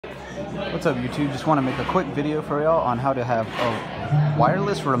What's up, YouTube? Just want to make a quick video for y'all on how to have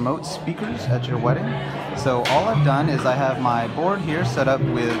wireless remote speakers at your wedding. So all I've done is I have my board here set up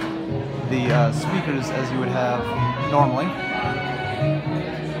with the speakers as you would have normally.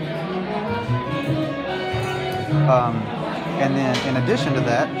 And then in addition to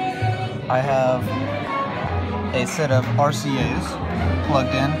that, I have a set of RCAs plugged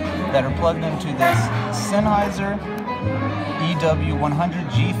in that are plugged into this Sennheiser EW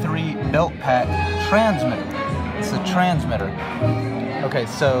 100G3 belt pack transmitter. It's a transmitter. Okay,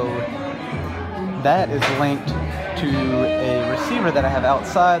 so that is linked to a receiver that I have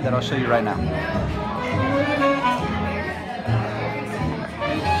outside that I'll show you right now.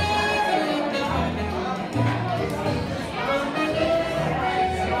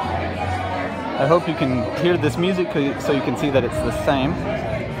 I hope you can hear this music so you can see that it's the same.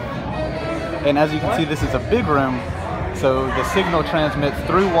 And as you can see, this is a big room, so the signal transmits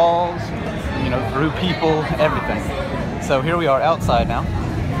through walls, through people, everything. So here we are outside now,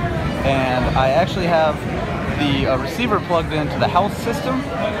 and I actually have the receiver plugged into the house system.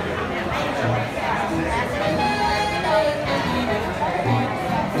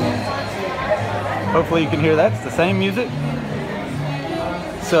 Hopefully you can hear that. It's the same music.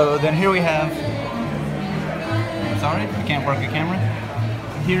 So then here we have, sorry, I can't work a camera.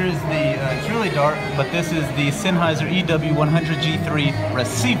 Here is the, it's really dark, but this is the Sennheiser EW 100G3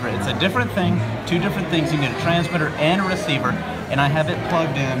 receiver. It's a different thing, two different things. You need a transmitter and a receiver, and I have it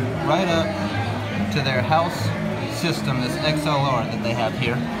plugged in right up to their house system, this XLR that they have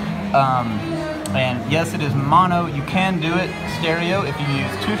here. And yes, it is mono. You can do it stereo if you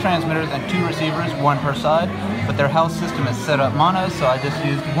use two transmitters and two receivers, one per side, but their house system is set up mono, so I just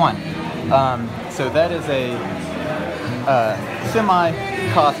used one. So that is a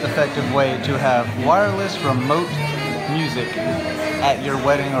semi-cost-effective way to have wireless remote music at your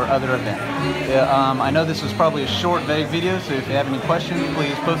wedding or other event. I know this was probably a short, vague video, so if you have any questions,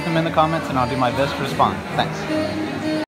 please post them in the comments and I'll do my best to respond. Thanks.